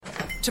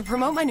To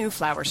promote my new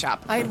flower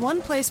shop, I had one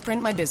place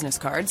print my business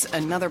cards,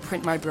 another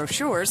print my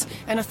brochures,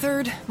 and a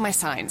third, my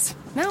signs.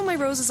 Now my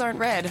roses aren't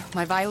red,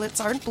 my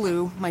violets aren't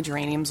blue, my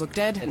geraniums look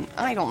dead, and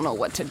I don't know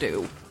what to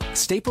do.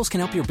 Staples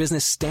can help your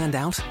business stand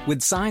out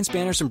with signs,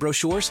 banners, and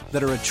brochures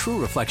that are a true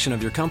reflection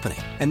of your company.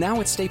 And now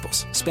at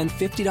Staples, spend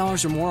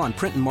 $50 or more on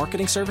print and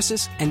marketing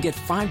services and get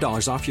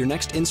 $5 off your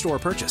next in-store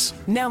purchase.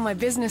 Now my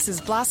business is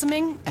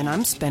blossoming, and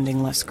I'm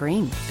spending less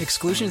green.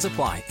 Exclusions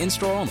apply.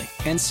 In-store only.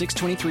 Ends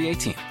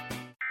 6/23/18.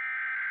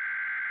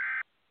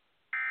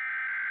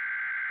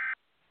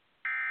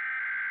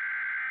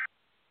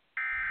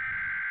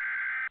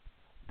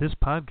 This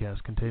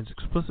podcast contains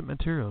explicit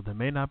material that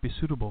may not be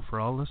suitable for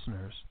all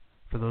listeners.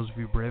 For those of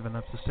you brave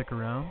enough to stick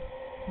around,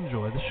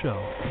 enjoy the show.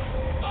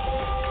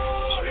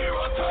 Oh, here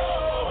I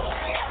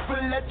come.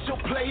 But let your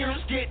players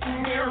get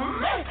near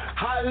me.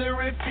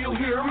 Holler if you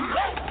hear me.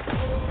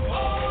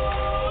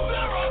 Oh,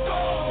 there I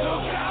go.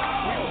 Look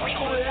out. We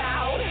go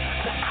loud.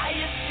 The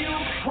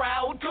ISU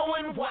crowd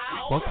going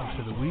wild. Welcome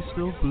to the We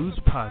Still Booze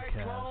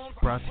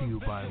podcast, brought to you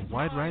by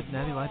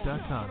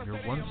WideRightNattyLight.com, your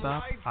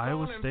one-stop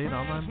Iowa State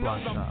online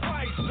blog shop.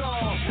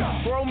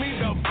 Throw me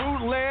the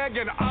bootleg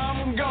and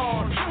I'm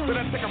gone. Then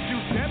I take a few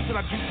steps and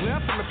I juke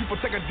left and the people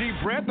take a deep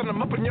breath and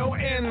I'm up in your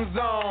end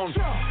zone.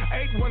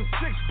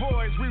 816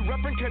 boys, we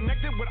reppin'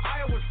 connected with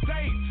Iowa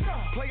State.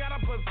 Play out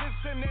of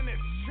position and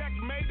it's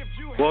checkmate if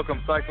you. Welcome,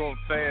 Cyclone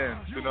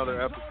fans, to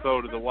another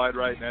episode of the Wide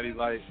Right Natty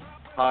Light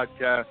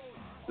podcast.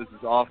 This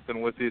is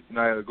Austin with you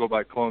tonight. I go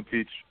by Clone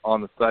Peach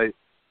on the site.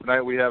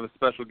 Tonight we have a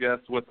special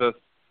guest with us,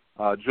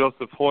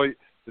 Joseph Hoyt,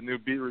 the new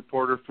beat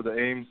reporter for the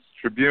Ames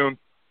Tribune.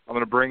 I'm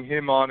going to bring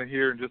him on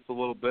here in just a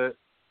little bit.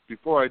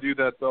 Before I do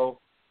that, though,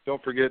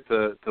 don't forget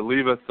to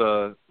leave us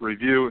a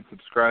review and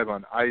subscribe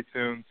on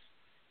iTunes.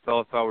 Tell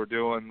us how we're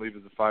doing. Leave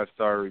us a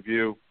 5-star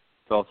review.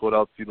 Tell us what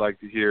else you'd like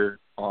to hear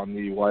on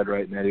the Wide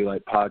Right Natty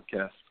Light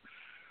podcast.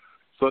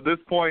 So at this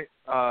point,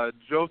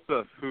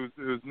 Joseph,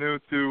 who's new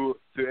to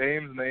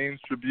Ames and the Ames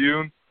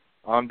Tribune,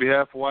 on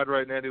behalf of Wide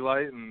Right Natty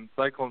Light and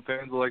Cyclone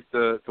fans, I'd like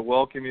to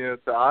welcome you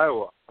to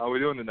Iowa. How are we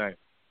doing tonight?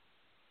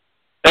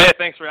 Hey,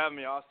 thanks for having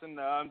me, Austin.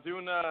 I'm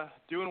doing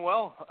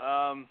well.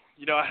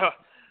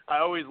 I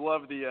always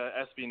love the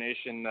SB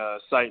Nation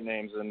site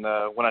names, and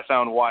when I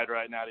found Wide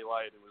Right Natty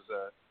Light,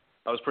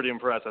 I was pretty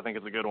impressed. I think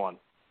it's a good one.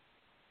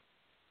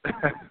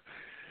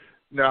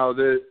 Now,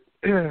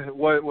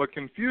 what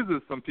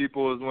confuses some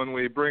people is when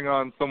we bring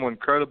on someone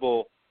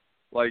credible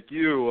like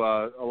you,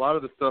 a lot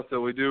of the stuff that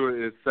we do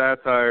is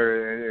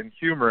satire and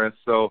humorous,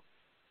 so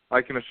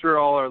I can assure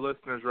all our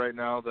listeners right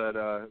now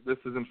that this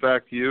is in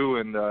fact you,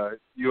 and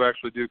you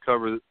actually do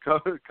cover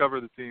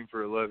the team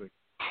for a living.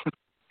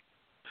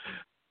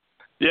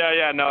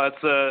 Yeah, no,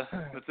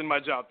 that's in my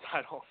job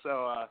title.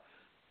 So,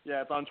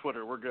 yeah, it's on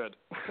Twitter. We're good.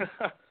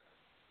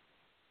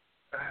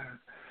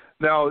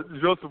 Now,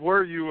 Joseph, where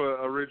are you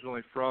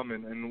originally from,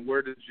 and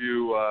where did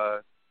you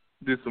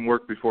do some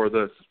work before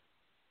this?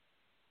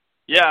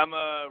 Yeah, I'm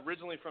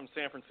originally from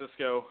San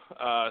Francisco,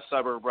 a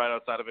suburb right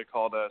outside of it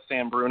called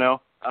San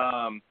Bruno.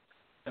 And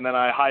then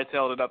I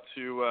hightailed it up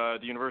to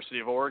the University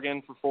of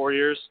Oregon for 4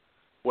 years,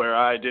 where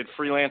I did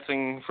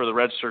freelancing for the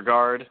Register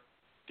Guard,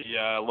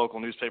 the local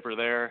newspaper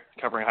there,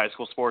 covering high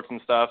school sports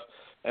and stuff.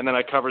 And then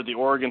I covered the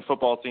Oregon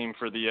football team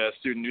for the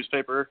student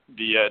newspaper,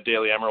 the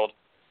Daily Emerald,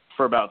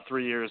 for about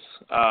 3 years.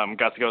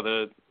 Got to go to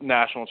the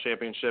national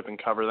championship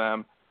and cover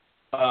them.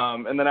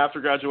 And then after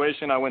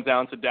graduation, I went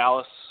down to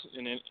Dallas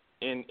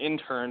and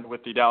interned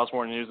with the Dallas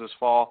Morning News this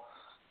fall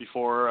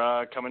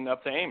before coming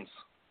up to Ames.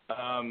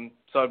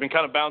 So I've been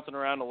kind of bouncing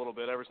around a little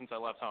bit ever since I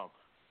left home.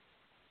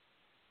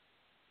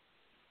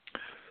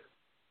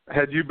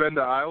 Had you been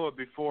to Iowa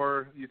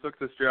before you took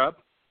this job?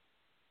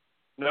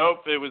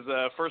 Nope, it was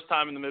first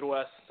time in the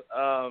Midwest.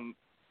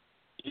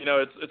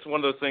 It's one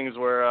of those things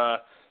where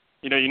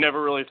you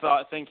never really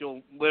think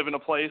you'll live in a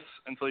place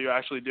until you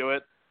actually do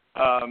it.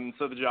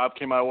 So the job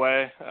came my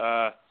way,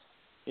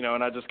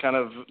 and I just kind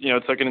of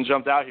took it and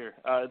jumped out here.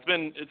 It's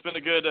been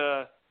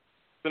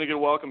a good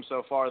welcome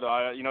so far,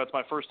 though. It's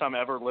my first time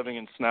ever living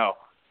in snow.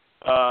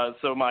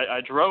 So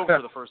I drove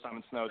for the first time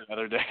in snow the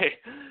other day,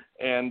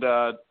 and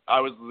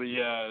I was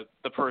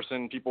the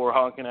person people were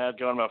honking at,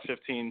 going about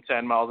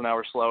 10 miles an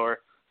hour slower.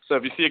 So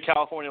if you see a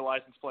California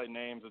license plate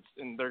names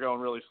and they're going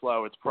really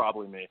slow, it's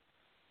probably me.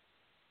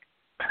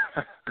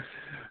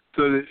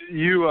 So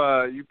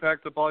you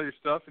packed up all your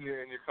stuff in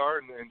your car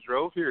and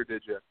drove here,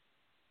 did you?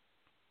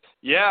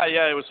 Yeah.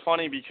 It was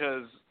funny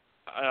because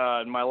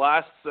my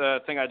last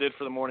thing I did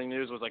for the morning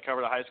news was I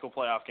covered a high school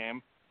playoff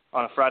game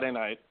on a Friday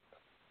night.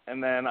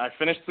 And then I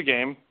finished the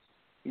game,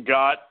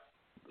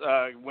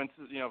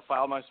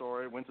 filed my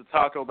story, went to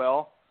Taco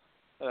Bell,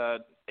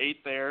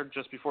 ate there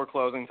just before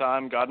closing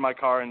time, got in my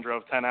car and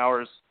drove 10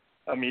 hours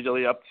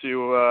immediately up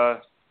to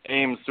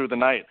Ames through the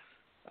night.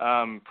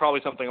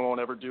 Probably something I won't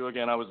ever do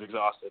again. I was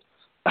exhausted.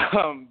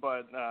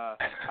 But I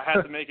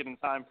had to make it in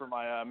time for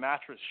my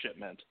mattress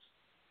shipment.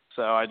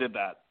 So I did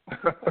that.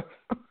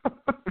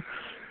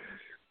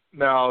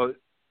 Now,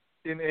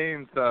 in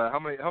Ames, how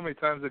many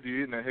times have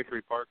you eaten at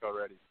Hickory Park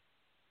already?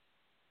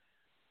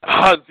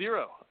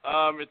 Zero.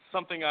 It's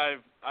something I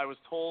was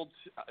told.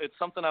 It's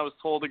something I was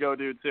told to go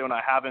do too, and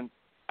I haven't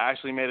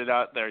actually made it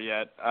out there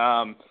yet.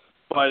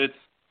 But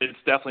it's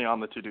definitely on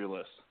the to-do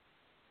list.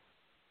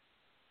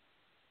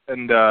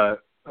 And a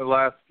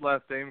last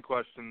aim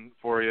question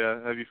for you: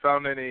 have you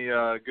found any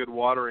good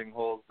watering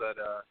holes that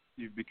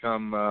you've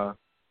become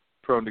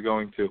prone to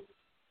going to?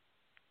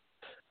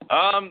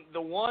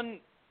 The one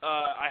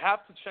I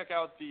have to check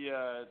out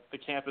the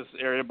campus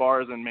area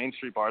bars and Main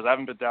Street bars. I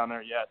haven't been down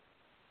there yet.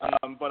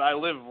 But I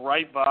live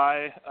right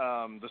by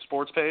the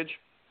Sports Page,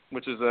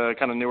 which is a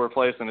kind of newer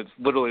place, and it's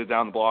literally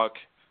down the block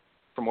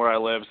from where I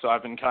live. So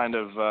I've been kind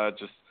of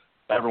just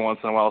every once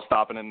in a while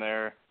stopping in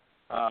there,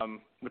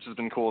 which has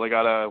been cool. They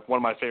got one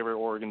of my favorite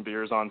Oregon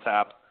beers on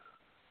tap,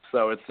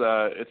 so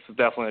it's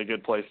definitely a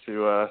good place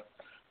to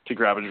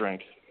grab a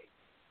drink.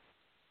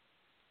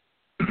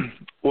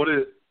 What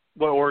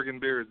Oregon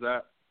beer is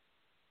that?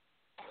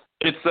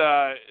 It's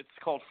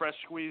called Fresh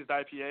Squeezed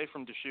IPA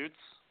from Deschutes.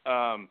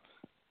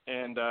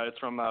 And it's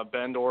from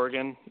Bend,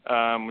 Oregon,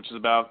 which is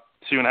about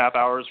 2.5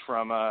 hours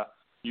from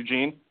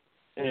Eugene.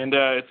 And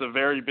it's a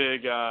very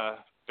big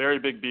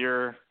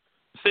beer.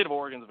 The state of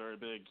Oregon is a very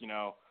big,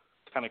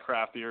 kind of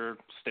craft beer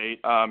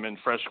state. And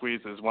Fresh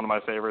Squeeze is one of my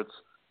favorites.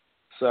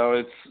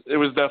 So it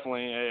was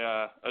definitely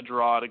a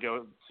draw to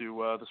go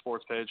to the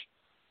Sports Page.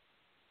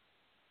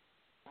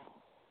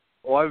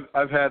 Well,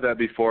 I've had that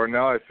before.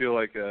 Now I feel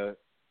like a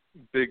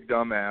big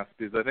dumbass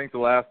because I think the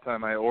last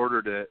time I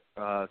ordered it,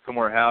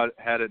 somewhere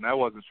had it, and I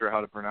wasn't sure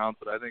how to pronounce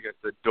it. I think I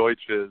said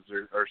Deutsches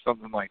or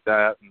something like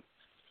that. And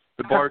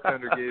the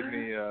bartender gave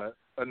me a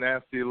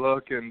nasty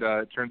look, and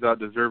it turns out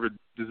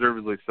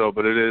deservedly so.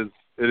 But it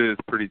is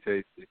pretty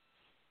tasty.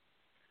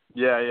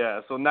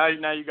 Yeah. So now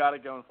you got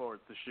it going forward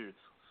to Shoots.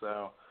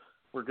 So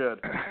we're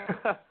good.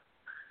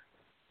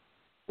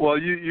 Well,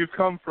 you've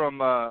come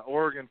from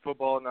Oregon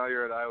football, now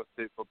you're at Iowa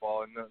State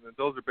football, and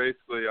those are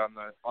basically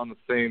on the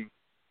same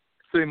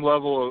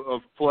level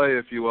of play,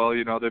 if you will.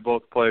 They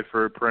both play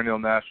for perennial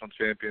national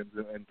champions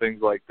and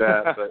things like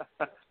that.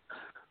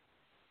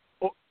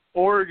 But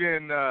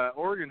Oregon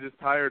just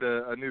hired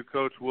a new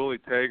coach, Willie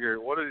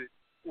Taggart. What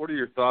are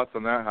your thoughts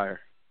on that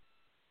hire?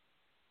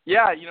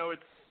 Yeah, it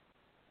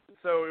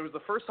was the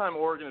first time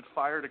Oregon had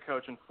fired a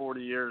coach in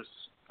 40 years.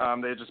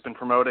 They had just been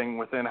promoting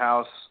within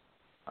house.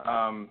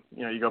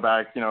 You go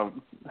back,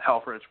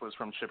 Helfrich was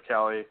from Chip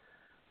Kelly,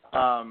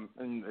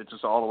 and it's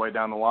just all the way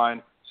down the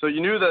line. So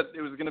you knew that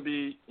it was going to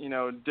be,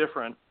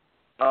 different.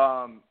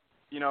 A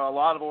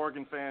lot of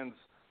Oregon fans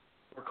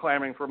were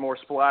clamoring for a more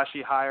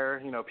splashy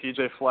hire.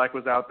 PJ Fleck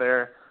was out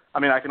there. I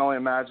mean, I can only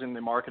imagine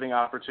the marketing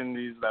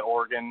opportunities that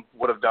Oregon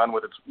would have done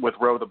with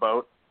Row the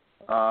Boat,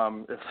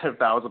 if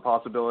that was a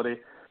possibility.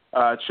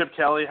 Chip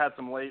Kelly had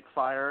some late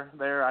fire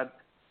there,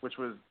 which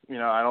was,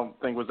 I don't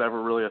think was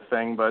ever really a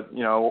thing, but,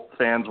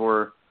 fans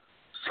were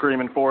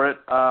screaming for it.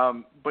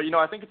 But,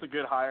 I think it's a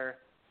good hire.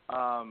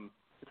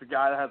 It's a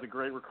guy that has a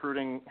great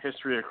recruiting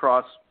history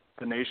across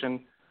the nation.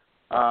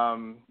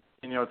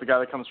 It's a guy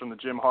that comes from the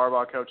Jim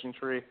Harbaugh coaching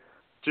tree.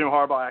 Jim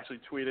Harbaugh actually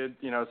tweeted,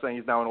 saying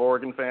he's now an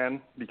Oregon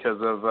fan because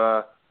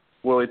of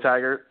Willie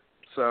Taggart.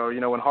 So,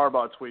 when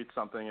Harbaugh tweets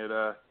something,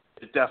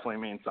 it definitely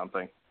means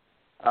something.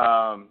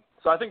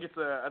 So I think it's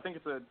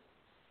a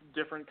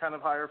different kind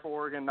of hire for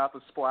Oregon, not the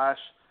splash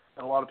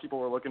that a lot of people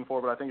were looking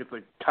for, but I think it's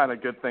a kind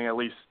of good thing, at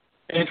least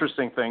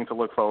interesting thing to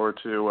look forward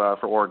to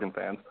for Oregon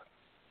fans.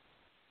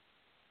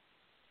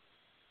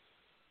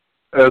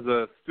 As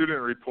a student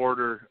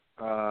reporter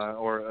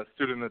or a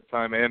student at the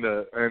time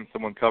and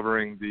someone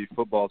covering the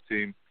football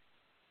team,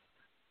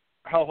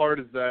 how hard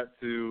is that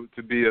to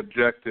be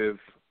objective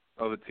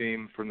of a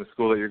team from the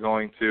school that you're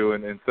going to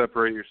and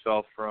separate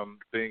yourself from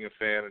being a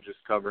fan and just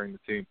covering the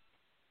team?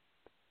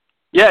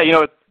 Yeah,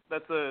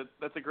 that's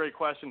a great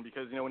question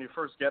because, when you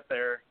first get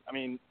there, I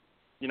mean,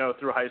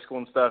 through high school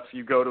and stuff,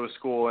 you go to a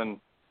school and,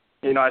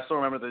 I still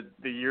remember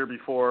the year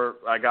before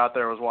I got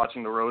there, I was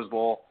watching the Rose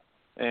Bowl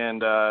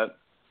and,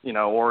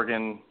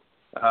 Oregon,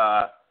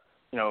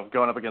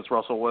 going up against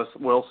Russell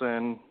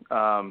Wilson,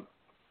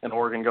 and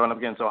Oregon going up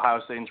against Ohio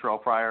State and Terrell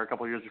Pryor a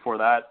couple of years before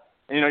that.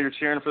 And, you're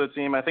cheering for the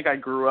team. I think I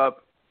grew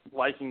up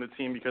liking the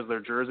team because of their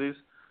jerseys.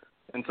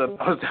 And so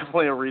that was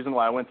definitely a reason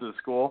why I went to the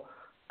school.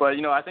 But,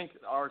 I think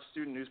our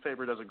student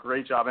newspaper does a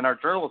great job, and our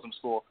journalism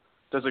school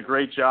does a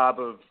great job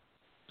of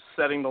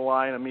setting the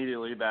line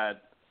immediately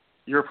that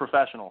you're a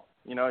professional.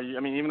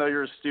 Even though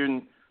you're a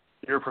student,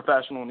 you're a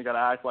professional, and you got to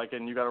act like it,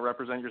 and you got to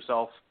represent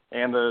yourself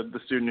and the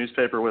student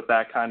newspaper with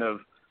that kind of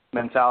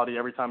mentality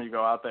every time you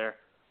go out there.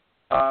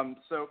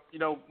 So,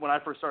 when I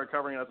first started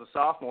covering it as a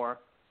sophomore,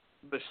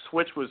 the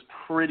switch was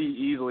pretty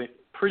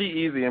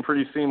easy and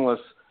pretty seamless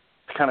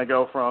to kind of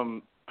go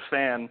from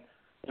fan.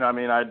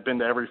 I'd been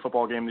to every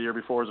football game the year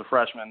before as a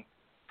freshman,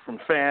 from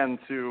fan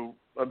to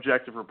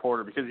objective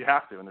reporter because you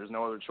have to, and there's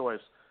no other choice.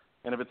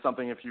 And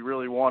if you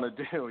really want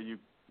to do,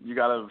 you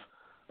got to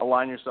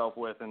align yourself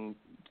with and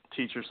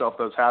teach yourself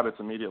those habits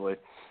immediately.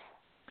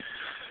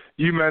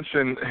 You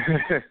mentioned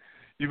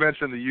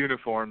the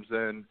uniforms,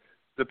 and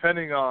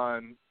depending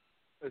on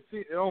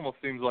it almost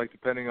seems like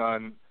depending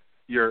on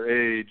your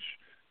age,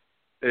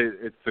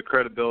 it's the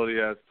credibility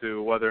as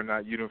to whether or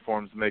not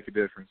uniforms make a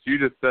difference. You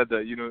just said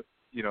that,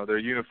 they're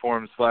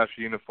uniforms,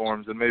 flashy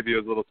uniforms, and maybe it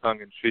was a little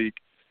tongue-in-cheek,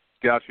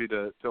 got you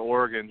to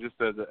Oregon just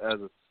as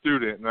a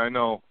student. And I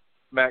know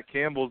Matt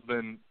Campbell's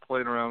been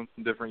playing around with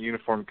some different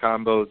uniform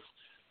combos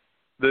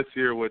this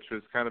year, which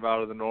is kind of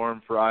out of the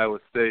norm for Iowa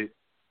State.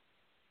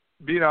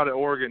 Being out at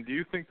Oregon, do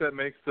you think that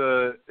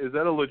is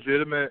that a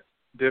legitimate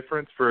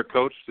difference for a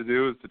coach to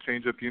do, is to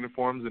change up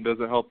uniforms, and does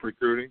it help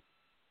recruiting?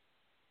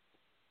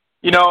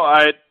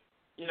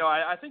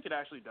 I think it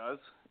actually does.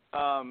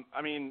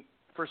 I mean,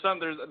 for some,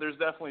 there's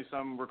definitely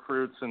some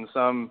recruits and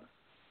some,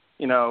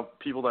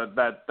 people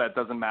that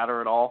doesn't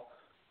matter at all.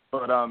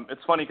 But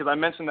it's funny because I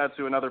mentioned that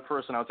to another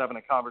person I was having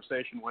a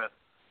conversation with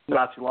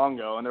not too long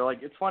ago, and they're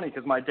like, it's funny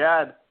because my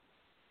dad,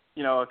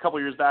 a couple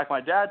of years back,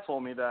 my dad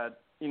told me that,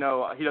 he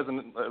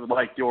doesn't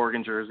like the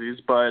Oregon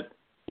jerseys, but,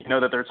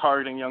 that they're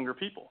targeting younger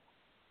people.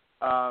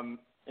 I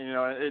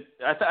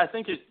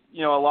think a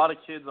lot of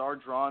kids are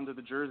drawn to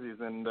the jerseys,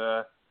 and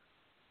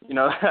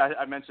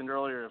I mentioned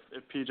earlier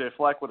if PJ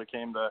Fleck would have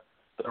came to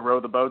row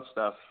the boat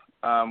stuff,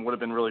 would have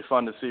been really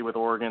fun to see with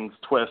Oregon's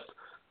twist.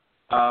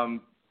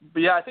 But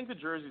yeah, I think the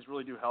jerseys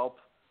really do help.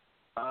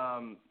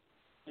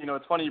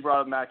 It's funny you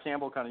brought up Matt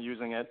Campbell kind of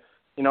using it.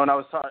 When I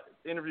was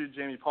interviewed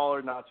Jamie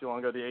Pollard not too long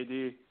ago, the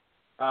AD,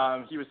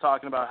 he was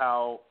talking about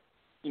how,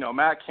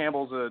 Matt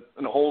Campbell's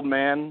an old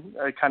man,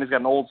 kind of got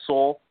an old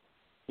soul.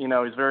 He's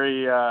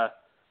very,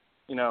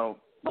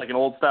 like an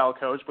old style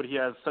coach, but he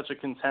has such a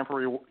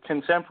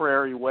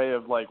contemporary way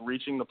of like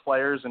reaching the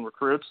players and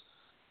recruits.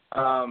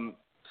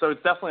 So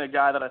it's definitely a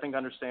guy that I think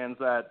understands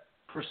that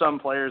for some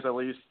players at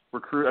least,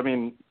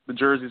 the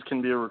jerseys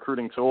can be a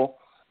recruiting tool.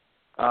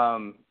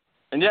 And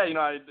yeah,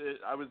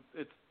 I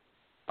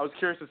was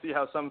curious to see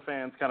how some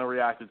fans kind of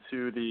reacted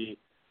to the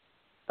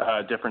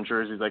different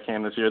jerseys that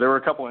came this year. There were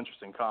a couple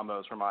interesting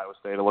combos from Iowa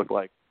State, it looked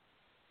like.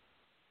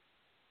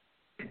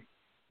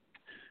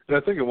 And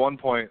I think at one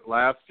point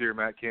last year,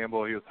 Matt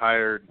Campbell, he was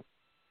hired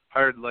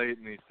late,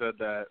 and he said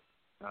that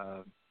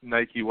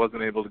Nike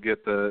wasn't able to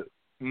get the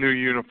new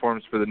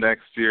uniforms for the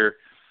next year.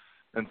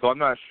 And so I'm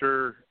not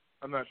sure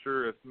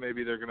if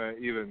maybe they're going to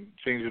even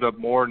change it up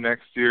more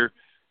next year.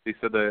 He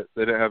said that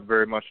they didn't have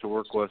very much to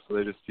work with, so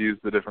they just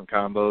used the different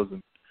combos.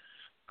 And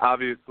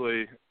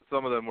obviously,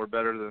 some of them were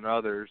better than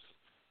others.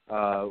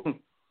 Do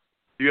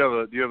you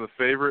have a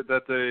favorite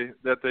that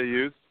they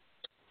used?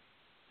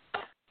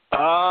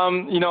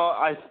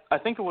 I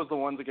think it was the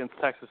ones against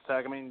Texas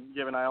Tech. I mean,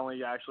 given I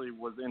only actually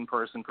was in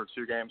person for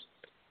 2 games,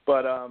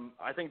 but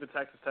I think the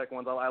Texas Tech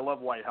ones. I love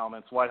white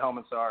helmets. White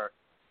helmets are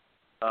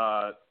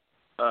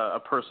a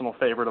personal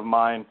favorite of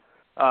mine.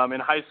 In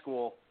high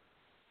school,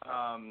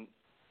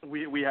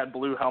 we had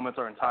blue helmets.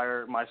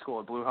 My school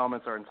had blue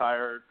helmets our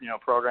entire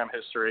program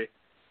history.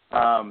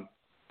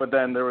 But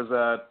then there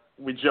was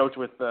we joked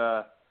with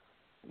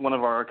one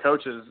of our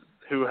coaches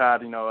who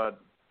had an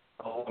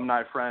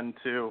alumni friend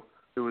too,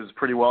 who was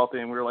pretty wealthy,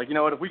 and we were like, you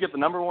know what, if we get the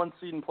number 1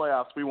 seed in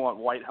playoffs, we want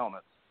white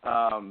helmets.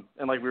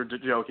 And like we were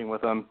joking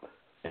with them,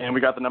 and we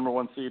got the number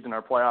 1 seed in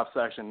our playoff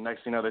section.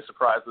 Next thing you know, they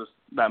surprised us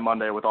that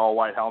Monday with all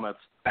white helmets.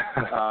 So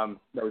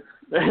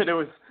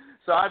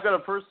I've got a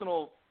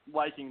personal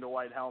liking to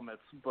white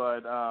helmets,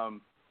 but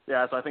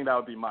yeah, so I think that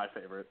would be my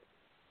favorite.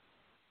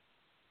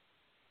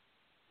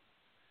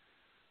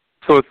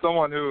 So as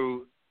someone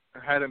who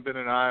hadn't been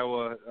in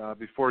Iowa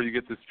before you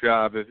get this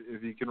job,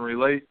 if you can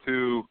relate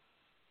to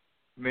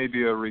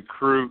maybe a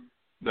recruit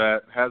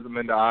that hasn't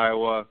been to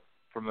Iowa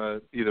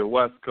from either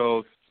West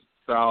Coast,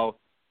 South,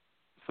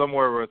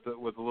 somewhere with a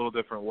little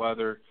different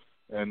weather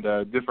and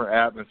different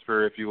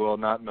atmosphere, if you will,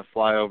 not in a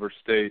flyover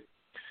state.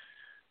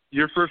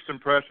 Your first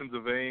impressions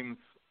of Ames,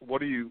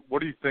 what do you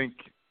think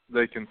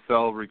they can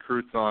sell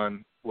recruits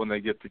on when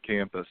they get to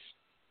campus?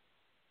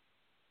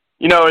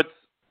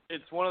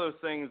 It's one of those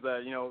things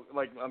that,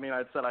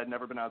 I said I'd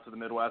never been out to the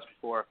Midwest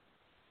before.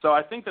 So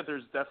I think that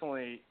there's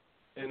definitely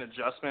an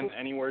adjustment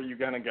anywhere you're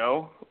going to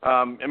go.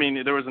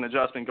 There was an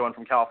adjustment going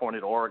from California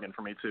to Oregon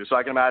for me too. So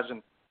I can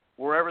imagine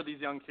wherever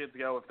these young kids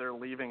go, if they're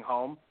leaving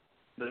home,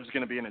 there's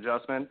going to be an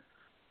adjustment.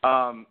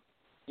 And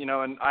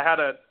I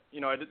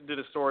did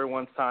a story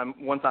one time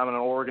on an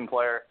Oregon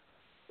player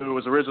who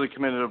was originally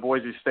committed to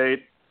Boise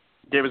State,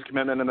 gave his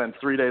commitment, and then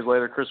 3 days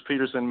later, Chris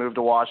Peterson moved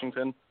to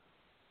Washington.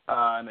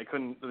 And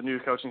the new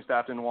coaching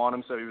staff didn't want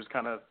him, so he was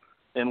kind of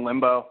in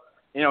limbo.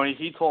 And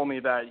he told me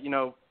that,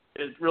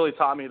 it really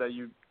taught me that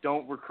you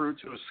don't recruit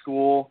to a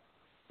school,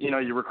 you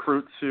don't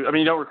recruit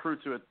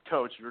to a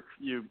coach,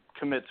 you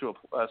commit to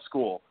a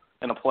school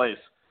and a place.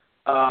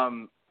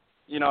 And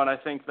I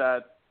think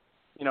that,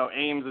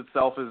 Ames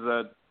itself is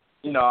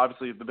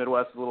obviously the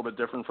Midwest is a little bit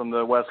different from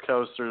the West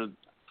Coast or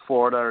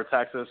Florida or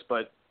Texas,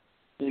 but,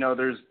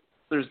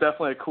 there's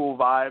definitely a cool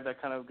vibe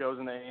that kind of goes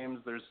into Ames.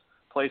 There's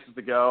places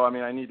to go.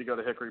 I need to go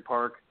to Hickory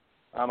Park.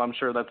 I'm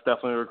sure that's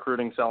definitely a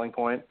recruiting selling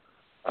point.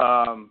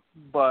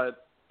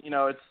 But,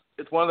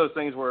 it's one of those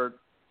things where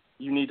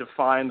you need to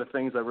find the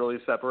things that really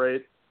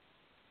separate,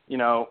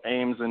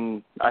 Ames,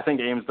 and I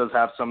think Ames does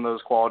have some of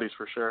those qualities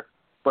for sure.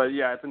 But,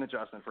 yeah, it's an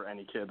adjustment for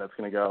any kid that's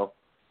going to go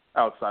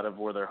outside of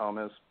where their home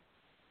is.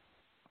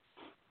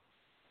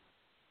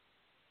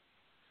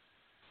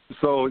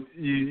 So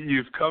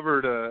you've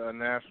covered a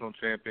national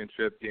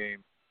championship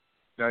game.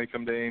 Now you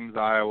come to Ames,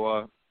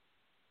 Iowa,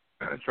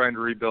 trying to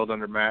rebuild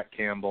under Matt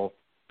Campbell.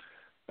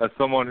 As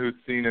someone who's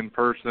seen in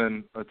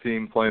person a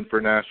team playing for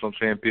a national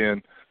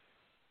champion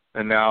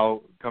and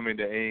now coming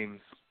to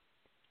Ames,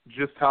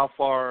 just how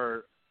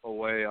far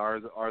away are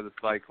the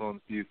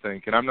Cyclones, do you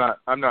think? And I'm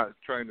not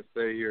trying to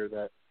say here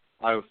that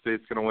Iowa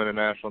State's going to win a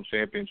national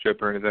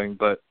championship or anything,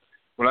 but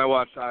when I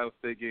watch Iowa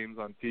State games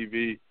on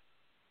TV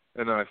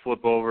and then I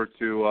flip over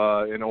to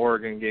an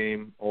Oregon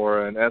game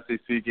or an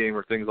SEC game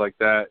or things like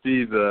that,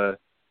 see the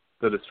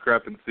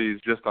discrepancies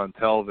just on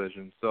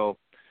television. So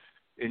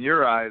in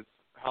your eyes,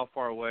 how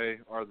far away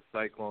are the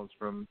Cyclones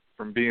from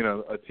being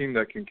a team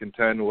that can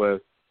contend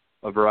with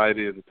a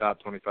variety of the top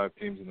 25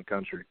 teams in the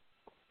country?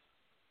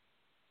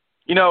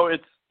 You know,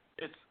 it's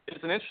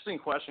an interesting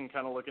question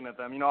kind of looking at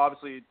them. You know,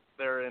 obviously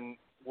they're in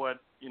what,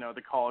 you know,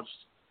 the college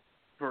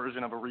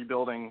version of a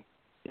rebuilding,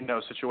 you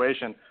know,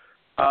 situation.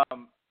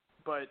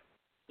 But,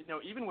 you know,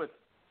 even with,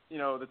 you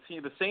know,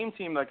 the same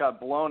team that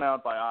got blown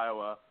out by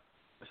Iowa,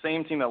 the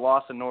same team that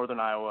lost in Northern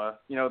Iowa,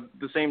 you know,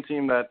 the same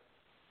team that,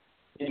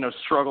 you know,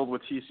 struggled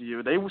with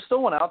TCU, they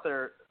still went out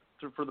there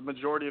for the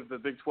majority of the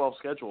Big 12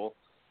 schedule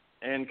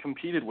and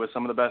competed with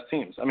some of the best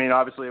teams. I mean,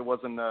 obviously it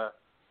wasn't a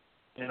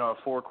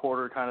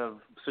 4-quarter kind of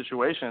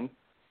situation,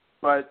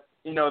 but,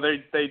 you know,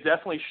 they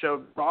definitely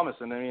showed promise.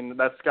 And, I mean,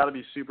 that's got to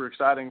be super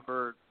exciting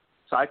for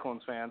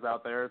Cyclones fans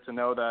out there to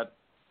know that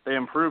they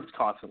improved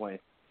constantly.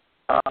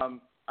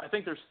 I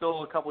think they're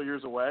still a couple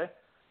years away,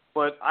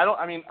 but I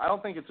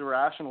don't think it's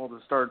irrational to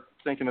start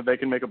thinking that they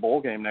can make a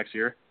bowl game next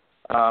year.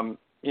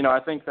 You know, I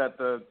think that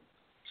the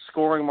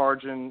scoring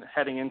margin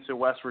heading into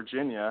West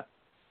Virginia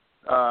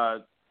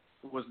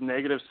was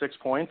 -6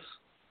 points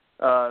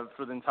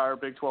for the entire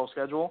Big 12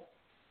 schedule.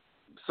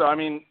 So, I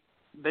mean,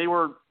 they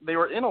were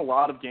in a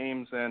lot of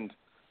games, and,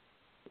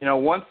 you know,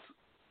 once,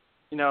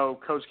 you know,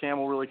 Coach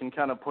Campbell really can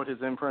kind of put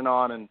his imprint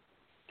on and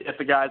get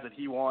the guys that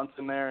he wants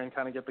in there and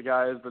kind of get the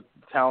guys, the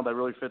talent that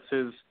really fits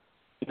his,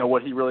 you know,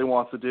 what he really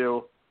wants to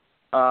do.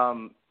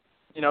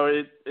 You know,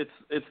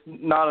 it's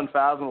not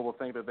unfathomable to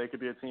think that they could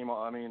be a team,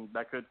 I mean,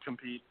 that could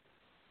compete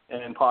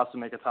and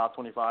possibly make a top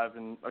 25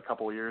 in a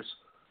couple of years.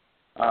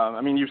 I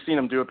mean, you've seen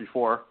them do it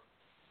before.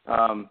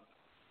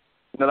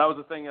 You know, that was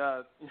the thing, you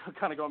know,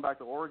 kind of going back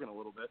to Oregon a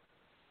little bit.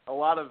 A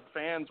lot of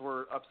fans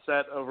were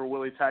upset over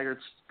Willie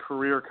Taggart's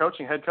career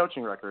head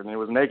coaching record, and it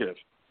was negative.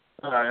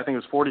 I think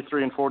it was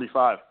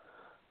 43-45.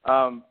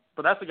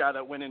 But that's the guy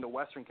that went into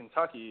Western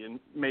Kentucky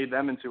and made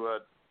them into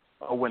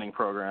a winning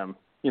program.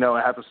 You know,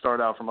 it had to start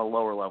out from a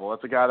lower level.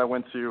 That's a guy that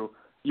went to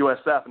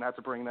USF and had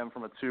to bring them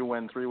from a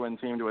 2-win, 3-win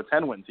team to a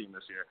 10-win team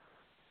this year.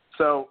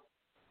 So,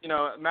 you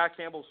know, Matt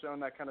Campbell's shown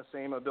that kind of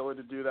same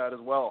ability to do that as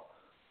well.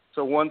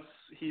 So once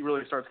he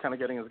really starts kind of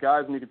getting his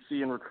guys, and you can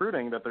see in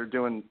recruiting that they're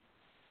doing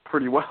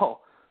pretty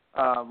well,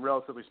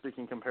 relatively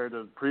speaking, compared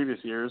to previous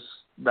years,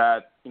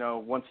 that, you know,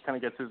 once he kind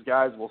of gets his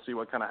guys, we'll see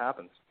what kind of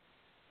happens.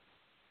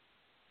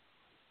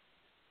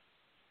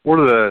 What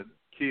are the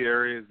key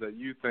areas that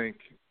you think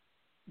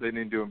they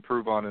need to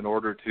improve on in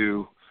order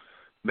to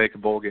make a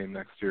bowl game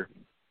next year?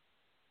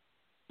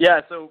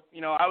 Yeah, so,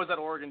 you know, I was at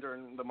Oregon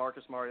during the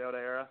Marcus Mariota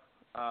era,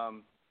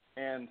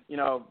 and, you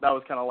know, that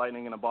was kind of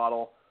lightning in a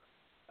bottle.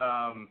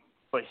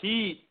 But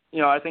he,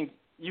 you know, I think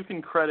you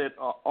can credit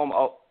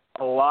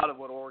a lot of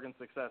what Oregon's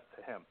success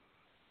to him.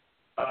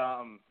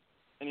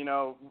 And, you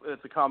know,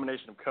 it's a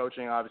combination of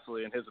coaching,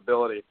 obviously, and his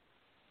ability.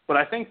 But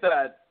I think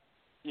that,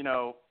 you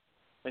know,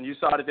 and you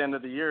saw it at the end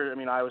of the year, I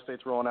mean, Iowa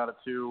State's rolling out a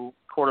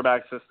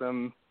 2-quarterback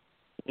system,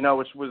 you know,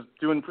 which was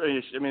doing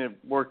pretty, I mean, it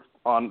worked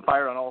on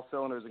fire on all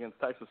cylinders against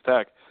Texas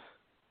Tech.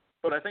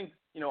 But I think,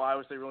 you know,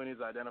 Iowa State really needs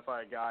to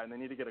identify a guy, and they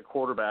need to get a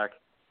quarterback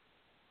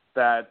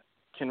that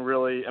can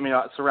really, I mean,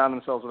 surround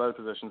themselves with other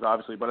positions,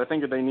 obviously, but I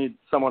think that they need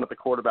someone at the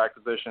quarterback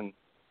position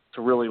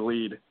to really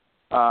lead.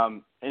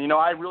 And, you know,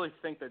 I really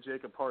think that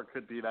Jacob Hart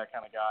could be that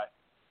kind of guy.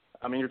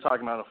 I mean, you're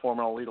talking about a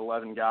former Elite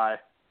 11 guy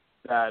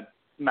that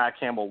Matt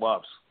Campbell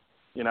loves,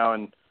 you know,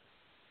 and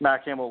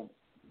Matt Campbell,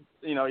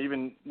 you know,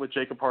 even with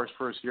Jacob Hart's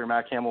first year,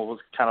 Matt Campbell was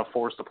kind of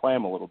forced to play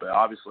him a little bit,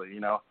 obviously, you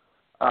know.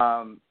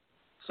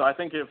 So I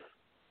think if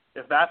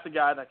that's a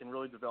guy that can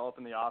really develop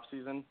in the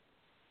offseason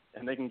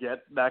and they can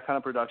get that kind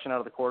of production out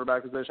of the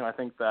quarterback position, I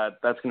think that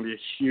that's going to be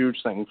a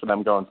huge thing for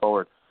them going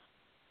forward.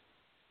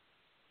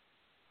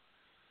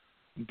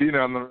 Being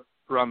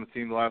around the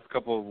team the last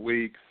couple of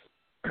weeks,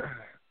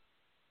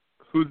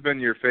 who's been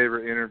your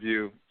favorite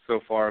interview so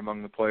far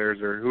among the players,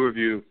 or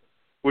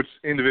which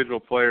individual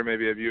player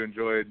maybe have you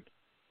enjoyed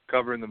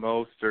covering the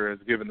most or has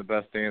given the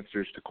best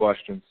answers to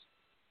questions?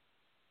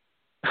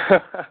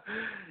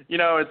 You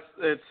know,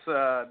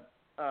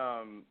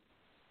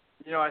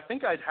 you know, I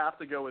think I'd have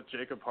to go with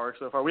Jacob Hart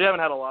so far. We haven't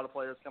had a lot of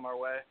players come our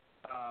way.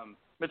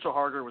 Mitchell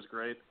Harger was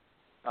great.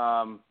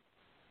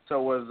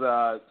 So was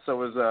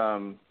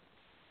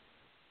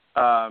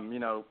you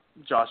know,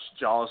 Josh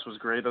Jollis was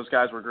great. Those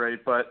guys were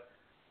great. But,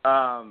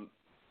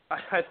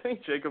 I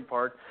think Jacob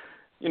Park,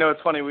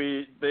 it's funny,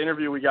 the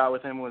interview we got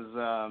with him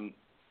was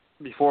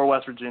before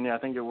West Virginia. I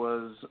think it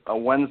was a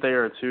Wednesday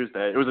or a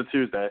Tuesday. It was a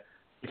Tuesday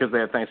because they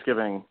had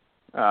Thanksgiving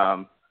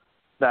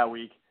that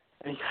week.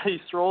 And he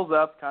strolls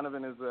up kind of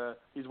in his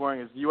he's wearing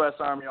his U.S.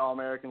 Army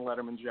All-American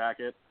Letterman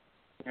jacket,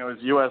 his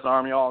U.S.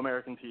 Army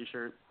All-American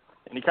T-shirt.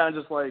 And he kind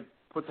of just,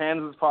 puts hands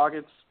in his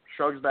pockets,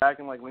 shrugs back,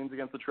 and, leans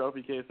against the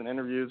trophy case and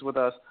interviews with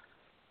us.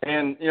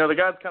 And, the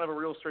guy's kind of a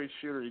real straight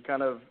shooter. He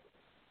kind of,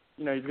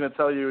 he's going to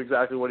tell you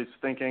exactly what he's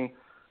thinking.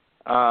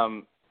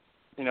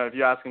 If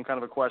you ask him kind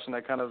of a question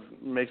that kind of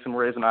makes him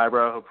raise an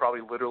eyebrow, he'll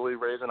probably literally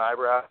raise an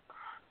eyebrow.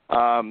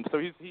 So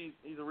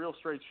he's a real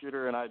straight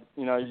shooter, and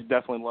you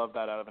definitely love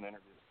that out of an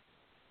interview.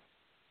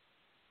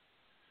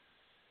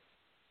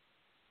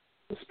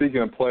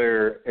 Speaking of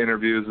player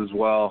interviews as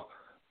well,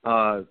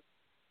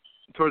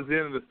 towards the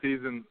end of the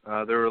season,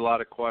 there were a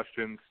lot of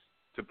questions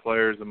to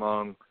players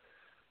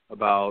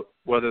about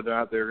whether or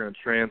not they're going to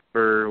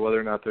transfer, whether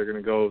or not they're going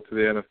to go to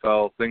the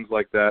NFL, things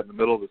like that in the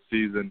middle of the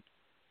season.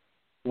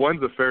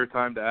 When's a fair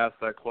time to ask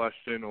that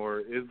question,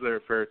 or is there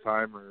a fair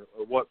time, or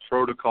what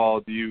protocol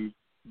do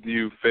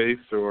you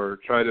face or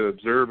try to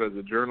observe as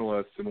a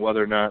journalist, and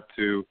whether or not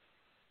to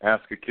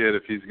ask a kid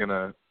if he's going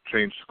to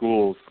change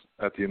schools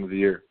at the end of the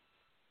year?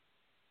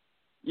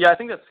 Yeah, I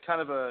think that's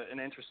kind of an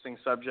interesting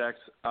subject.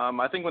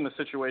 I think when the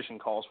situation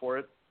calls for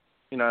it,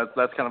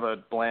 that's kind of a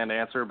bland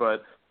answer.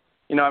 But,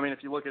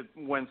 if you look at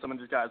when some of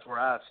these guys were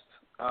asked,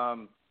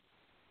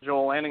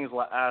 Joel Lanning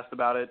was asked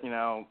about it,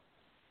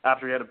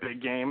 after he had a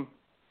big game.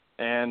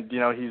 And,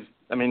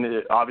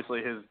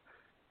 obviously his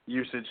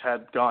usage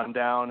had gone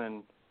down,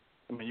 and,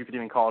 you could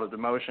even call it a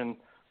demotion.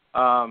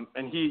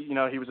 And he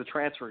was a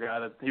transfer guy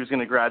that he was going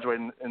to graduate,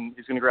 and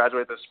he's going to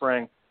graduate this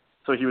spring.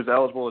 So he was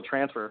eligible to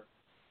transfer.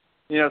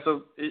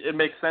 So it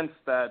makes sense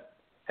that,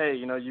 hey,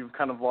 you've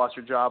kind of lost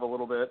your job a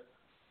little bit,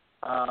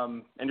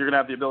 and you're going to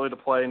have the ability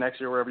to play next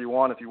year wherever you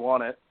want if you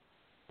want it.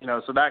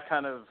 So that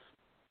kind of,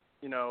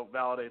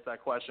 validates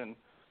that question.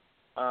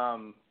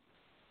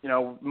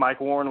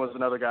 Mike Warren was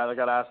another guy that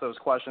got asked those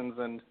questions,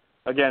 and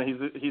again,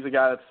 he's a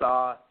guy that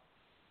saw,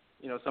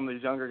 some of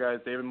these younger guys,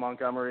 David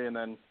Montgomery, and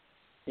then,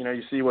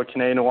 you see what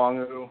Kene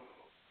Nwangu,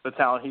 the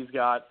talent he's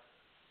got,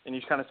 and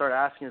you kind of start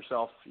asking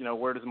yourself,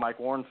 where does Mike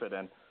Warren fit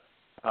in?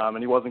 And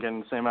he wasn't getting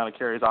the same amount of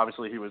carries.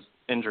 Obviously, he was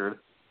injured.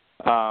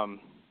 When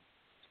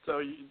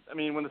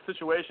the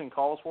situation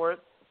calls for it,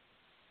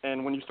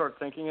 and when you start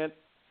thinking it,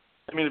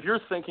 if you're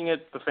thinking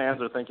it, the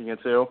fans are thinking it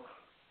too.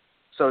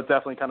 So it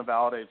definitely kind of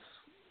validates,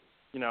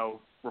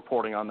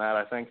 reporting on that,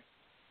 I think.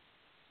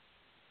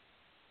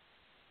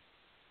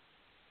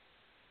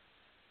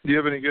 Do you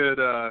have any good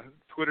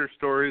Twitter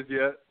stories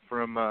yet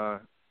from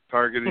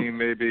targeting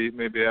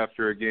maybe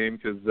after a game?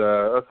 Because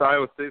us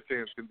Iowa State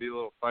fans can be a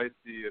little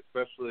feisty,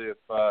 especially if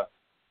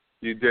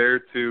you dare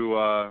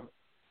to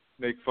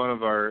make fun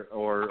of our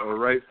or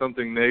write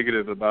something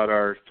negative about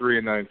our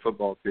 3-9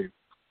 football team.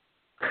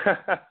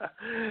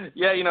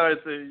 Yeah, you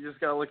just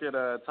gotta look at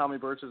Tommy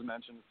Birch's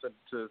mentions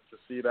to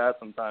see that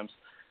sometimes.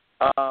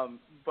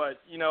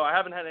 But I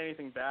haven't had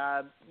anything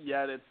bad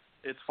yet.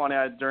 It's funny.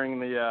 During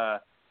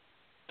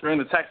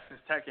the Texas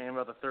Tech game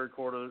about the third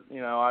quarter,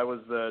 I was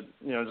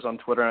just on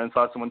Twitter and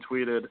saw someone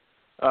tweeted,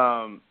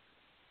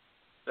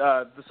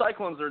 the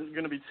Cyclones are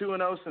going to be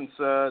 2-0 since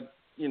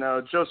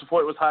Joseph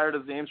Hoyt was hired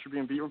as the Ames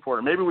Tribune beat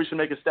reporter. Maybe we should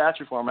make a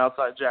statue for him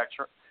outside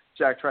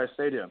Jack Trice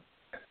Stadium.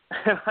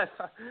 And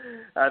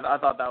I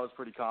thought that was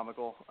pretty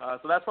comical.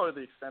 So that's probably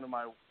the extent of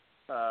my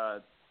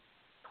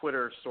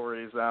Twitter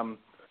stories.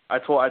 I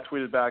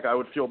tweeted back I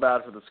would feel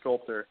bad for the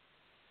sculptor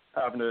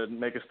having to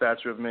make a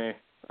statue of me.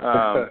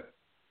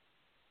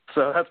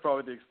 So that's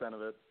probably the extent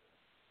of it.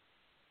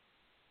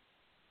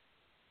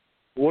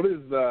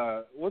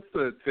 What's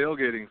the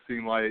tailgating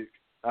scene like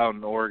out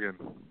in Oregon?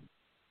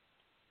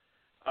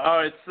 Oh,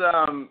 it's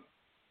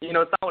it's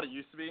not what it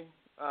used to be.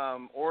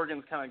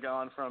 Oregon's kind of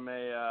gone from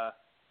as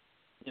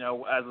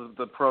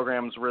the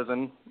program's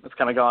risen, it's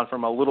kind of gone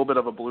from a little bit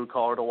of a blue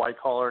collar to white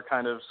collar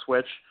kind of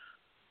switch.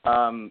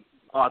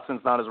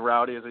 Autzon's not as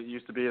rowdy as it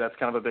used to be. That's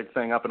kind of a big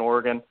thing up in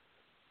Oregon.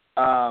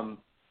 But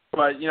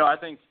I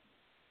think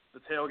the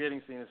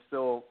tailgating scene is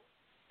still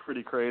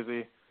pretty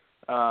crazy. It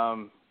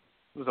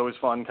was always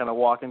fun kind of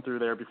walking through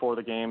there before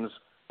the games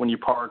when you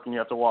park and you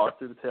have to walk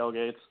through the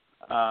tailgates.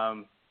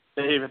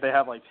 They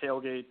have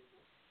tailgate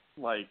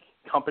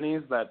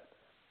companies that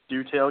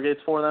do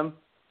tailgates for them,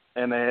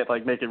 and they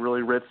make it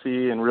really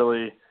ritzy and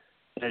really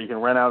you can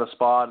rent out a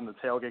spot and the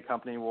tailgate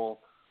company will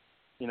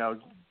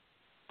do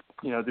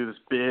this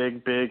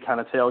big kind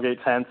of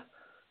tailgate tent.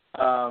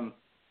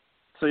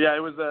 So yeah,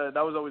 it was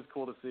that was always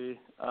cool to see.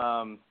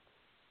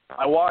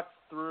 I walked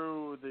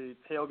through the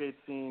tailgate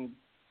scene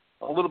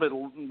a little bit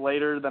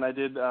later than I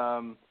did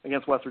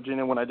against West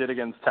Virginia when I did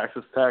against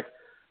Texas Tech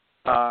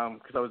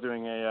because I was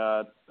doing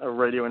a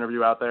radio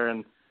interview out there,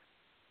 and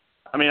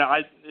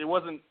it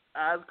wasn't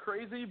as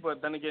crazy,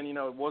 but then again,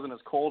 it wasn't as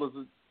cold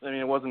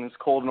it wasn't as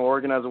cold in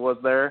Oregon as it was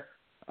there.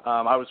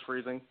 I was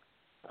freezing.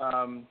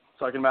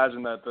 So I can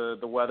imagine that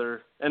the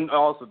weather, and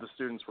also the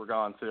students were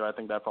gone too. I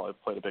think that probably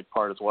played a big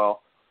part as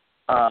well.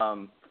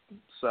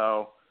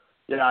 So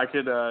yeah, I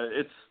could.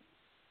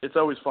 It's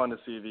always fun to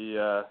see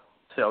the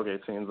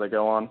tailgate scenes that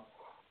go on.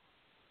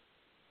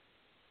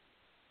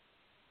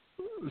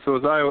 So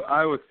as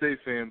Iowa State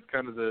fans,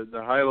 kind of the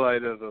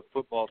highlight of a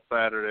football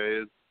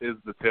Saturday is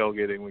the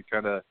tailgating. We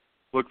kind of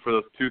look for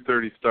those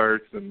 2:30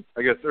 starts, and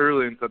I guess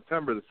early in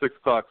September the 6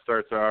 o'clock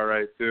starts are all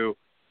right too.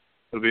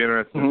 It'll be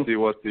interesting to see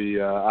what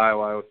the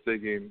Iowa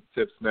State game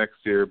tips next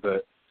year.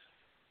 But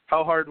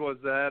how hard was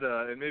that?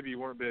 And maybe you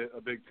weren't a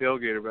big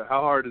tailgater, but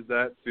how hard is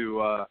that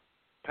to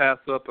pass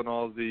up on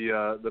all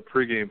the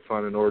pregame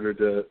fun in order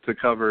to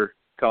cover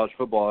college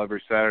football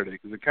every Saturday?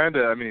 Because it kind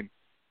of, I mean,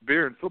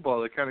 beer and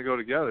football, they kind of go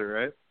together,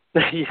 right?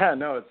 Yeah,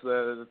 no,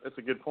 it's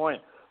a good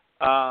point.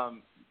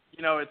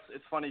 You know,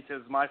 it's funny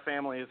because my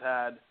family has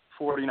had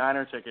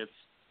 49er tickets,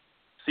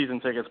 season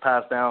tickets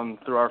passed down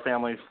through our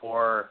family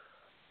for,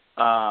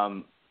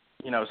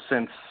 you know,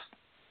 since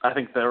I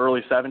think the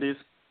early 70s.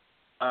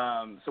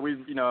 So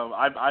we've, you know,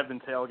 I've been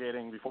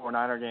tailgating before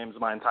Niner games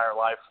my entire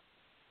life.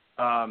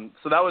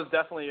 So that was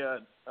definitely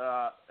a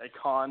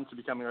con to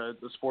becoming a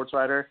sports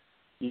writer.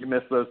 You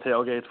miss those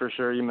tailgates for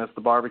sure. You miss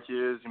the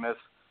barbecues. You miss,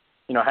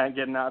 you know,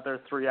 getting out there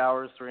 3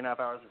 hours, 3.5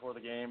 hours before the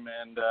game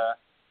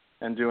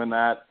and doing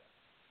that.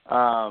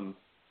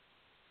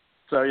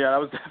 So yeah, that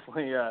was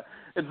definitely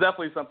it's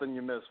definitely something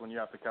you miss when you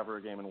have to cover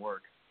a game and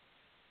work.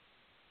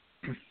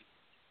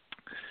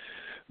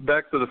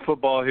 Back to the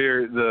football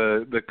here.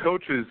 The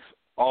coaches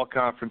all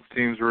conference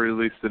teams were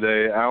released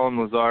today. Alan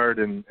Lazard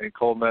and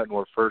Cole Metten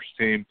were first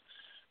team.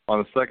 On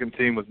the second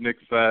team was Nick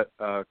Fett,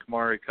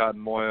 Kamari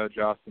Cotton-Moya,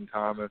 Justin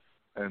Thomas,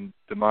 and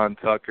Damon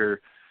Tucker.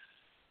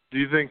 Do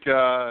you think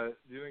that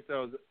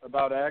was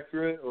about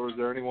accurate, or was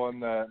there anyone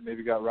that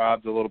maybe got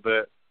robbed a little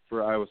bit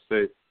for Iowa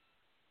State?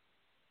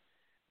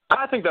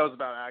 I think that was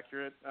about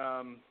accurate.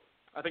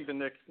 I think the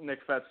Nick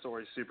Fett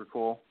story is super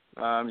cool.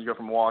 You go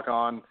from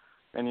walk-on,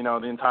 and, you know,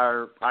 the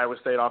entire Iowa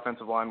State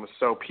offensive line was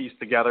so pieced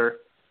together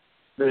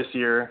this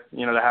year.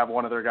 You know, to have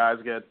one of their guys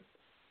get,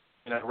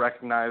 you know,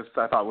 recognized,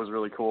 I thought was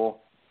really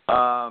cool.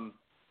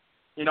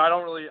 You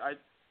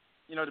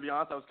know, to be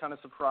honest, I was kind of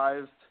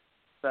surprised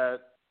that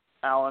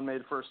Allen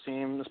made first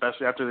team,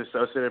 especially after the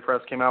Associated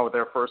Press came out with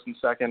their first and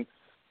second,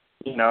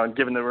 you know, and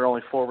given there were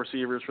only 4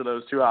 receivers for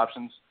those 2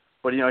 options.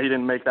 But, you know, he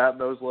didn't make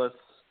those lists.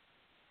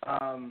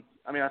 I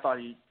mean, I thought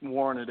he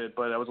warranted it,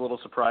 but I was a little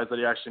surprised that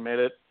he actually made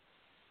it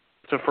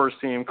to first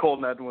team.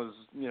 Colton Edden was,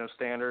 you know,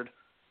 standard.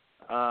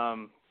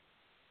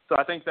 So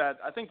I think,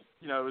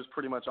 you know, it was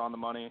pretty much on the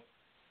money.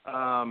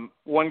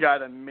 One guy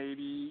that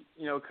maybe,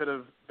 you know, could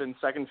have been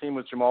second team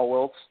was Jamal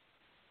Wiltz.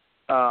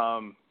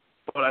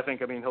 But I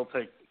think, I mean, he'll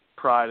take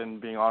pride in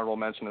being honorable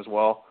mention as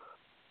well.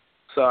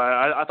 So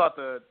I thought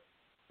the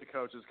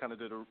coaches kind of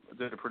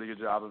did a pretty good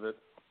job of it.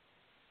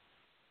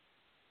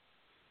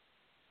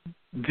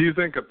 Do you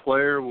think a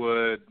player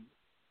would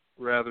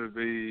rather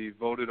be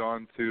voted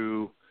on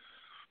to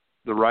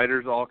the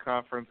writers'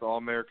 all-conference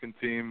all-American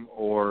team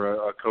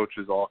or a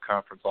coach's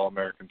all-conference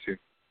all-American team?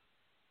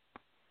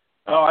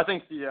 Oh, I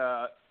think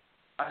the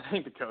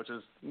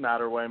coaches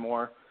matter way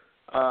more.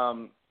 You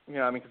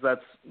know, I mean, because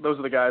those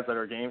are the guys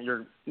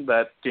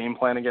that game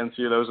plan against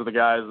you. Those are the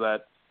guys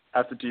that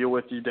have to deal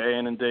with you day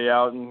in and day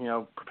out, and, you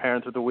know,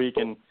 preparing through the week.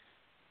 And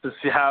to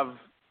have,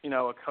 you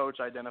know, a coach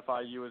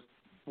identify you as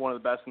one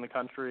of the best in the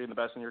country and the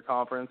best in your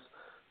conference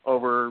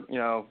over, you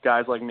know,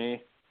 guys like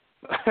me,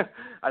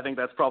 I think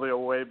that's probably a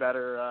way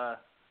better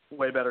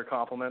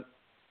compliment.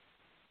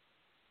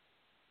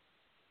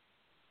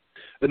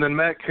 And then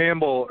Matt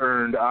Campbell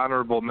earned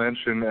honorable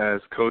mention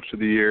as Coach of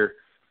the Year.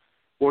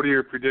 What are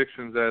your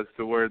predictions as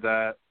to where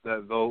that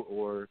vote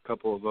or a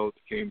couple of votes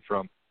came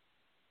from?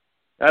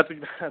 That's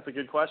a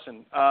good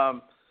question.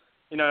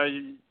 You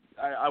know,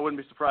 I wouldn't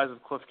be surprised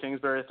if Cliff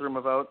Kingsbury threw him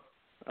a vote.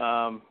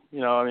 You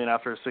know, I mean,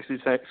 after a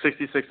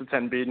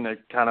 66-10 beating, it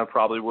kind of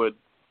probably would,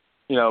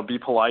 you know, be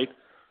polite.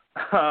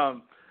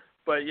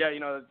 But yeah, you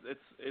know,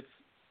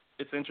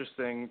 it's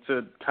interesting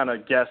to kind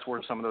of guess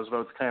where some of those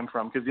votes came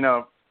from, because, you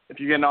know, if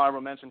you get an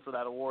honorable mention for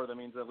that award, that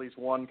means at least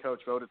one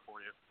coach voted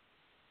for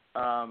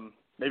you.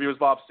 Maybe it was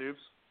Bob Stoops.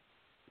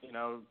 You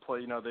know,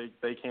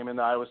 they came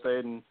into Iowa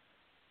State and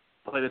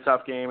played a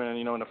tough game, and,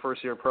 you know, in a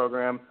first-year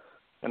program,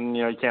 and,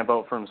 you know, he can't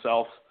vote for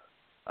himself.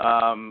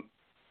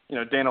 You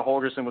know, Dana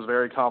Holgerson was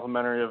very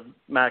complimentary of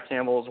Matt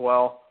Campbell as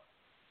well.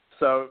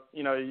 So,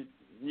 you know,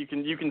 you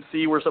can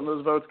see where some of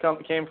those votes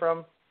came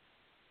from.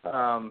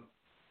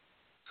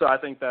 So I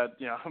think that,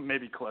 you know,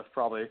 maybe Cliff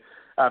probably,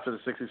 after the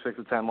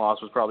 66-10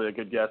 loss, was probably a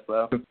good guess,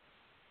 though.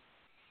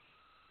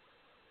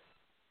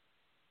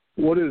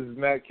 What does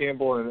Matt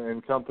Campbell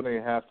and company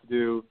have to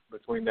do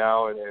between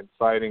now and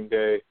signing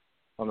day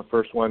on the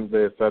first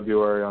Wednesday of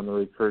February on the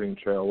recruiting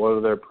trail? What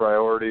are their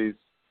priorities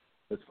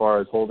as far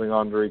as holding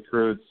on to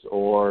recruits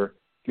or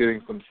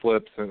getting some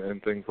slips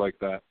and things like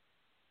that?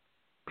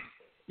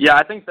 Yeah,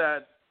 I think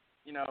that,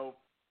 you know,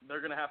 they're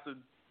going to have to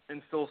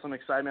instill some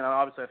excitement. And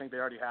obviously, I think they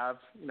already have,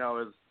 you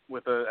know,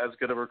 with as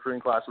good of a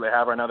recruiting class as they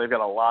have right now. They've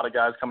got a lot of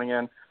guys coming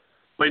in.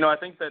 But, I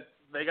think that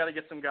they got to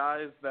get some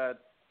guys that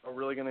are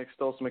really going to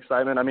instill some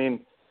excitement. I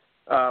mean,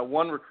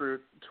 one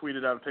recruit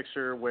tweeted out a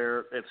picture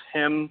where it's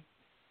him,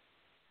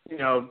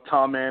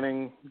 Tom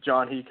Manning,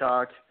 John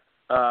Heacock,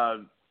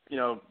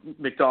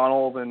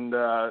 McDonald, and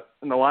the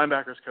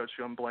linebackers coach,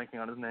 who I'm blanking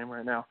on his name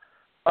right now.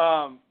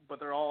 But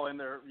they're all in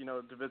there,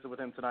 to visit with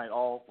him tonight,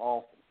 all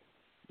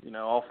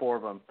 4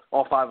 of them,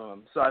 all 5 of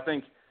them. So I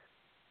think,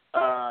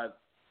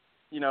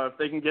 if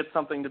they can get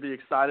something to be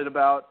excited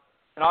about,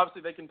 and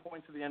obviously they can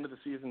point to the end of the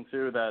season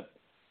too, that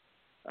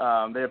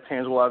they have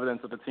tangible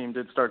evidence that the team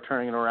did start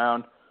turning it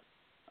around.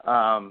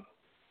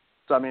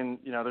 So, I mean,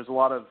 there's a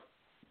lot of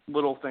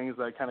little things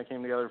that kind of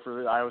came together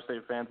for the Iowa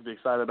State fans to be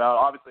excited about.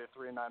 Obviously, a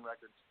 3-9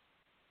 record's,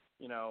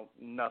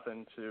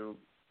 nothing to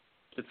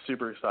get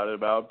super excited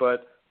about.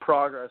 But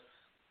progress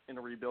in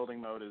a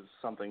rebuilding mode is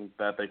something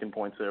that they can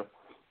point to.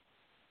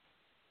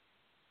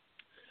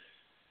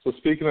 So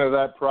speaking of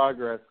that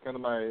progress, kind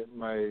of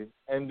my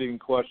ending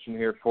question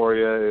here for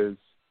you is,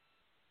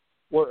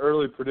 what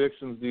early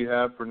predictions do you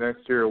have for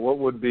next year? What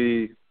would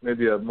be,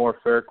 maybe a more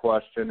fair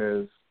question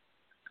is,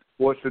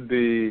 what should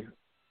be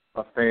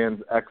a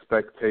fan's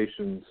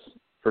expectations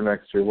for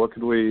next year? What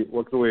could we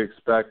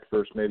expect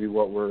versus maybe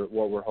what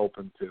we're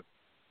hoping to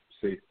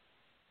see?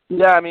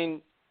 Yeah, I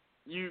mean,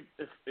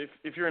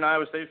 if you're an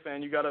Iowa State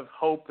fan, you got to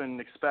hope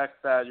and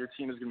expect that your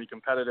team is going to be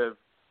competitive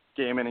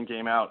game in and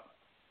game out.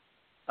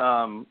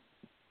 You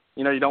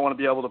don't want to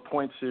be able to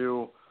point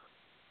to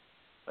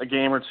a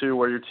game or two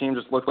where your team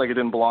just looked like it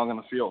didn't belong on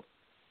the field.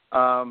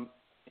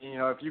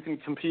 If you can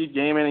compete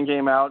game in and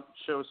game out,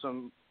 show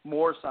some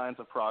more signs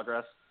of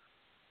progress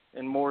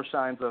and more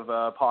signs of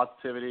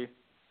positivity.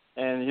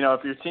 And,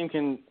 if your team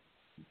can,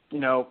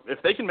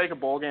 if they can make a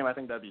bowl game, I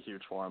think that'd be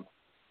huge for them.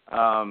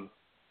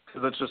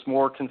 Because it's just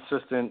more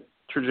consistent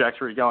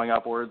trajectory going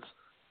upwards.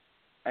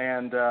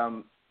 And,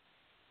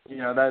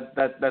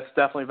 that's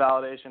definitely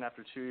validation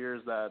after 2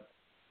 years that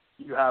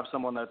you have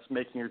someone that's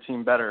making your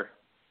team better.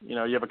 You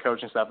have a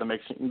coaching staff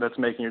that's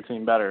making your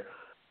team better.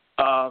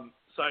 So,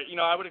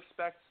 I would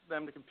expect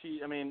them to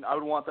compete. I mean, I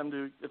would want them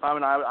to, if I'm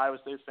an Iowa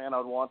State fan, I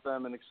would want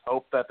them and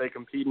hope that they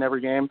compete in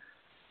every game,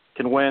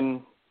 can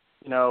win,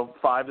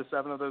 5 to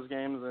 7 of those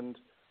games and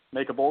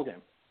make a bowl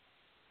game.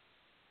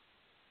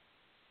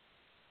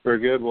 Very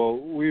good. Well,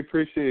 we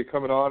appreciate you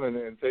coming on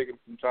and taking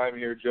some time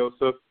here,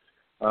 Joseph.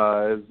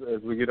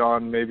 As we get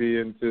on maybe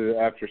into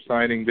after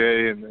signing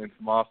day and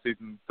some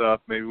off-season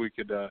stuff, maybe we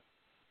could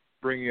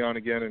bring you on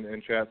again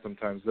and chat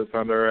sometimes. Does that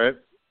sound all right?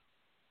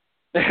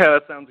 Yeah,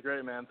 that sounds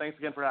great, man. Thanks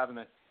again for having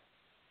me.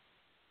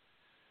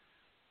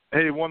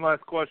 Hey, one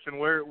last question.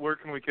 Where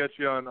can we catch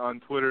you on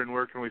Twitter, and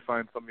where can we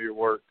find some of your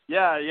work?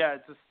 Yeah.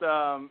 Just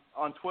on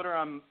Twitter,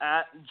 I'm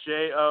at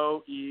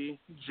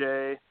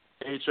JoeJhoyt,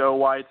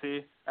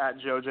 at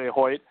Joe J.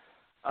 Hoyt.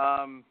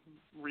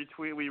 We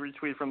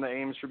retweet from the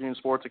Ames Tribune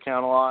Sports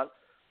account a lot.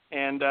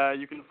 And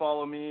you can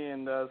follow me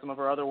and some of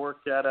our other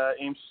work at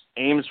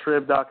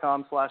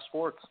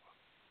amestrib.com/sports.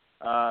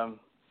 So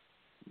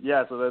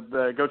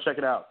go check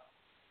it out.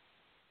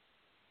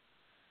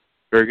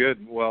 Very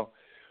good. Well,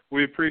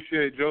 we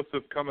appreciate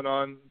Joseph coming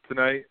on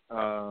tonight.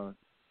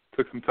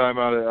 Took some time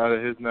out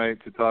of his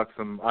night to talk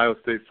some Iowa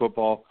State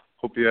football.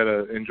 Hope you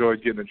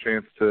enjoyed getting a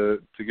chance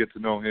to get to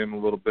know him a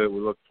little bit.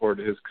 We look forward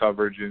to his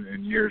coverage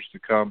in years to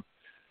come.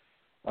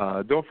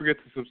 Don't forget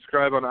to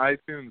subscribe on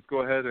iTunes.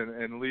 Go ahead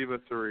and leave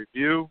us a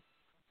review.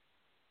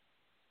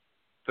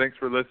 Thanks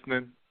for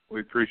listening.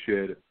 We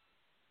appreciate it.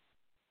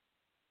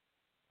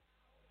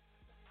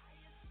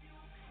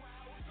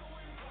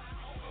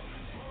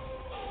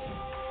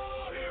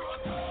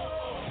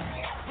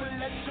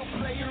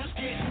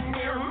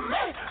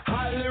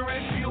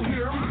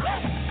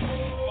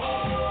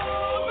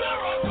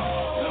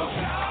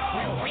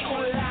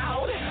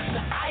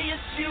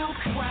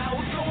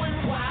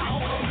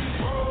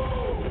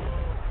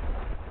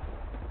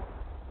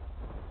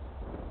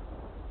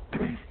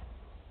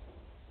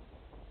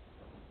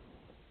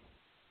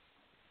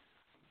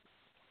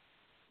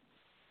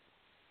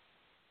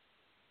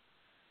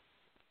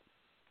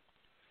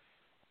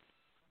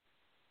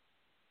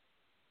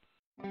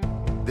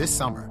 This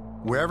summer,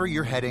 wherever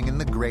you're heading in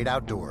the great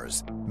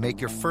outdoors,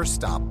 make your first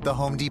stop the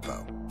Home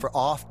Depot for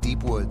off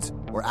deep woods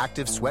or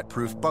active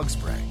sweat-proof bug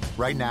spray.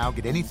 Right now,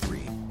 get any 3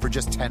 for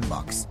just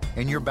 $10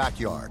 in your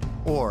backyard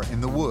or in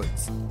the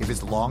woods. If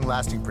it's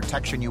long-lasting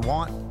protection you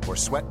want or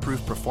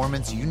sweat-proof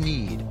performance you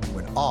need,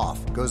 when off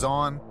goes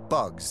on,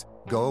 bugs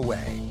go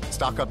away.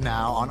 Stock up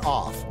now on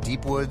off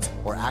deep woods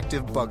or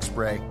active bug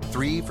spray,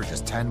 3 for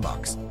just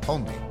 $10.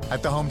 Only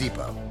at the Home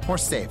Depot. More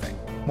saving,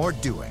 more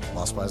doing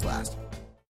while supplies last.